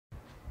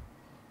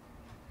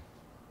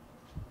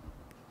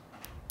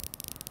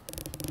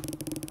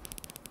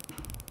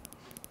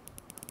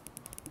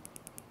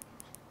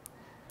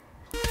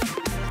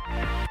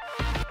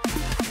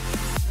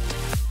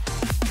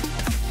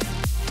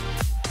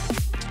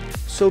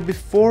So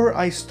before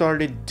I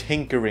started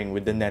tinkering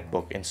with the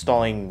netbook,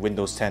 installing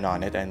Windows 10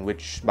 on it, and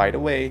which, by the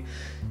way,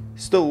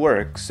 still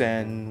works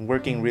and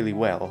working really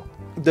well,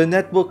 the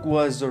netbook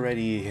was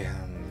already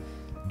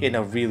in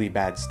a really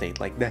bad state.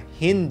 Like, the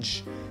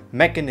hinge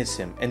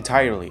mechanism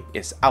entirely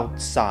is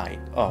outside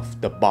of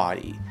the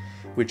body,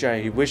 which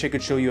I wish I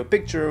could show you a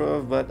picture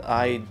of, but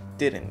I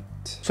didn't.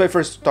 So I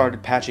first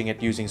started patching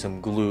it using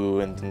some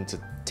glue and then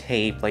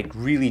tape, like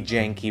really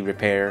janky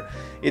repair.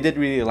 It didn't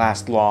really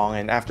last long,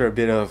 and after a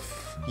bit of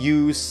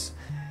use,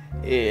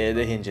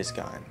 the hinge is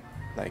gone.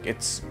 Like,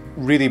 it's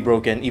really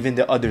broken. Even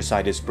the other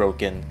side is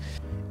broken.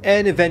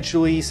 And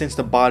eventually, since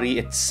the body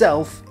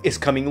itself is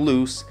coming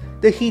loose,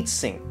 the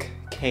heatsink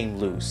came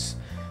loose,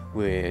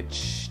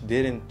 which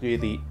didn't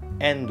really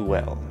end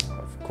well,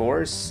 of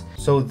course.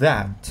 So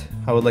that,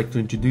 I would like to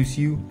introduce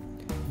you,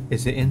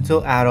 is the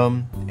Intel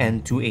Atom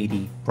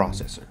N280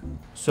 processor.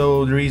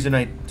 So the reason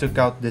I took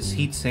out this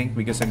heatsink,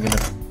 because I'm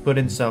gonna put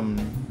in some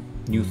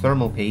new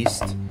thermal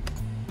paste.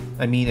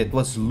 I mean, it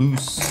was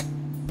loose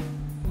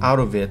out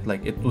of it,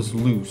 like it was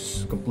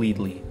loose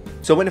completely.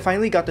 So when I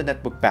finally got the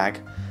netbook back,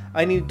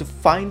 I needed to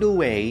find a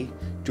way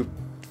to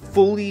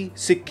fully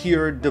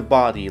secure the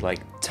body,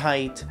 like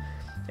tight,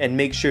 and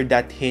make sure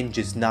that hinge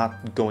is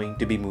not going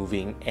to be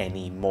moving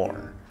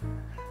anymore.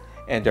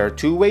 And there are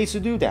two ways to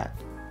do that.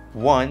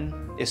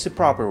 One is the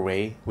proper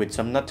way, with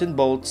some nuts and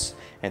bolts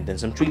and then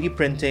some 3D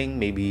printing,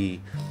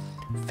 maybe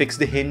fix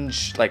the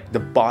hinge, like the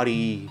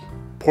body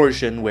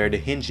portion where the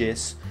hinge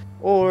is,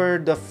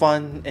 or the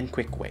fun and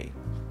quick way.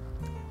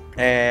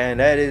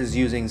 And that is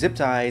using zip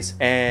ties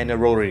and a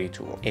rotary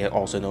tool,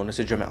 also known as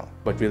a Dremel,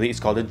 but really it's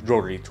called a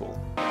rotary tool.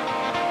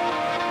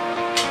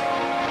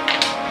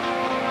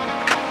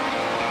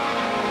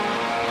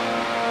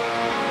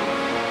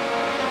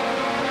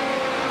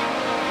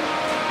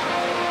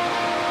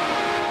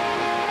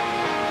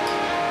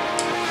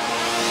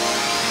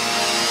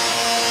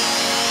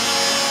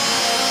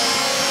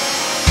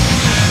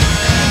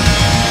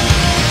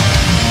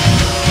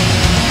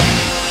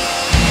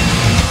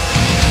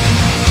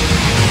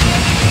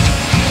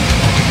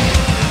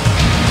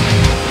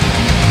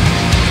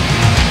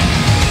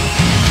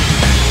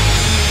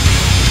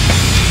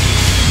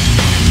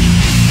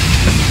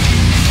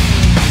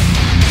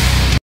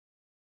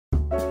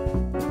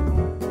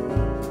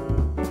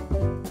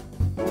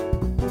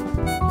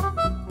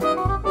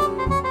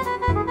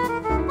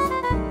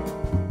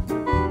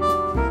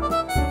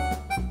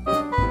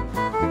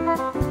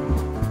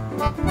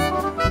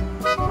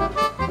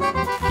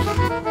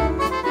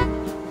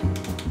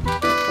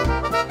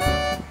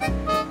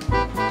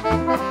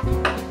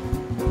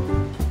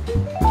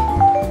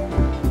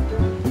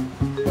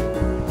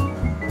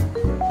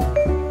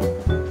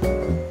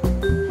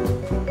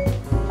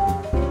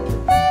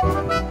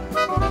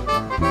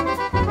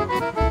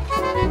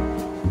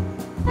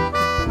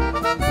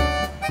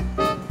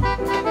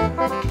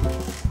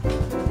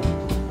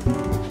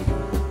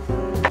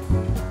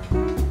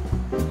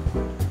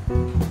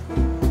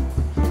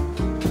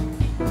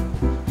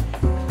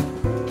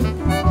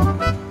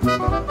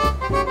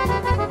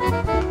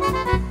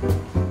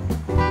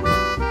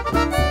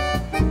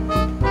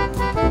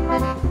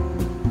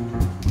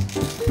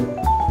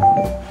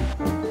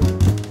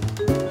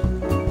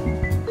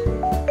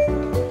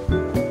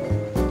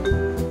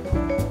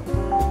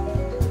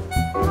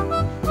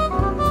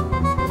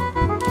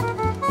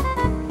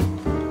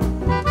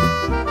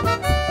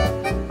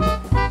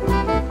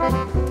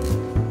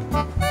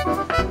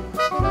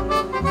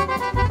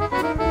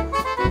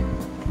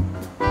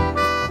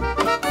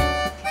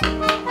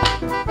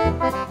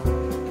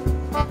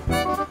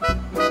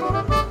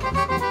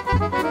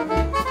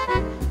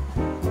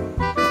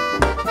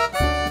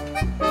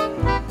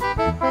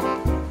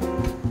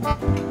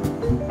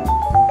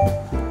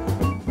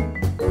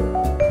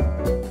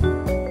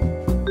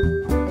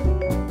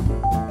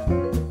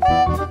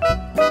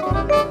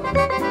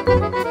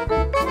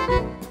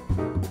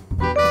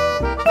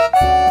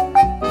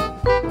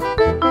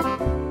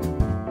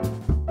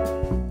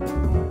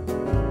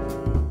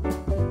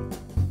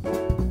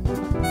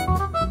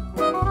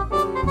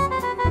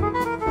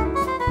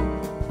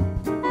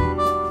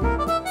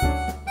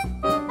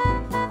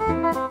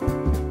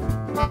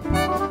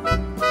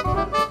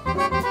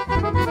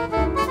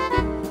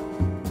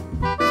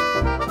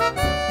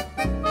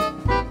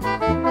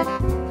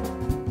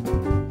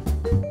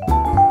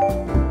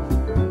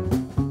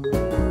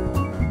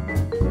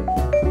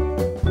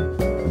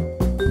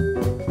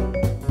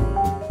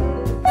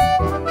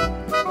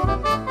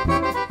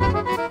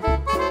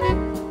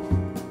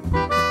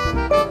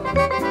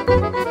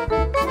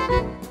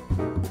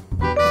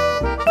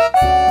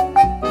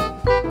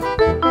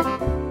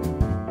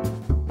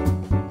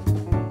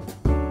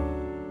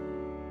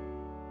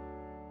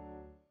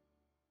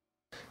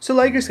 So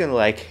likers gonna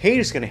like,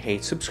 haters gonna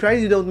hate. Subscribe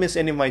so you don't miss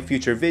any of my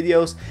future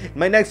videos.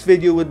 My next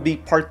video would be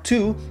part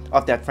 2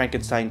 of that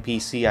Frankenstein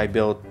PC I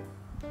built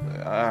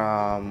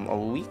a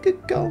week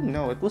ago?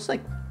 No, it was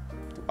like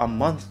a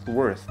month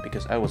worth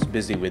because I was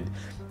busy with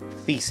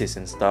thesis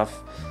and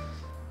stuff.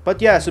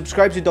 But yeah,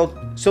 subscribe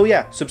so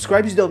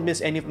you don't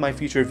miss any of my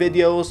future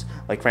videos,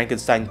 like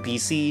Frankenstein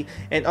PC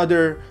and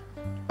other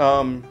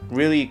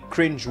really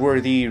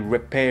cringeworthy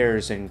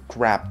repairs and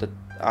crap that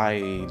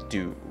I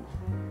do.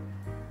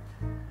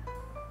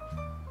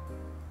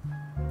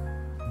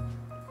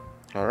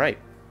 Alright.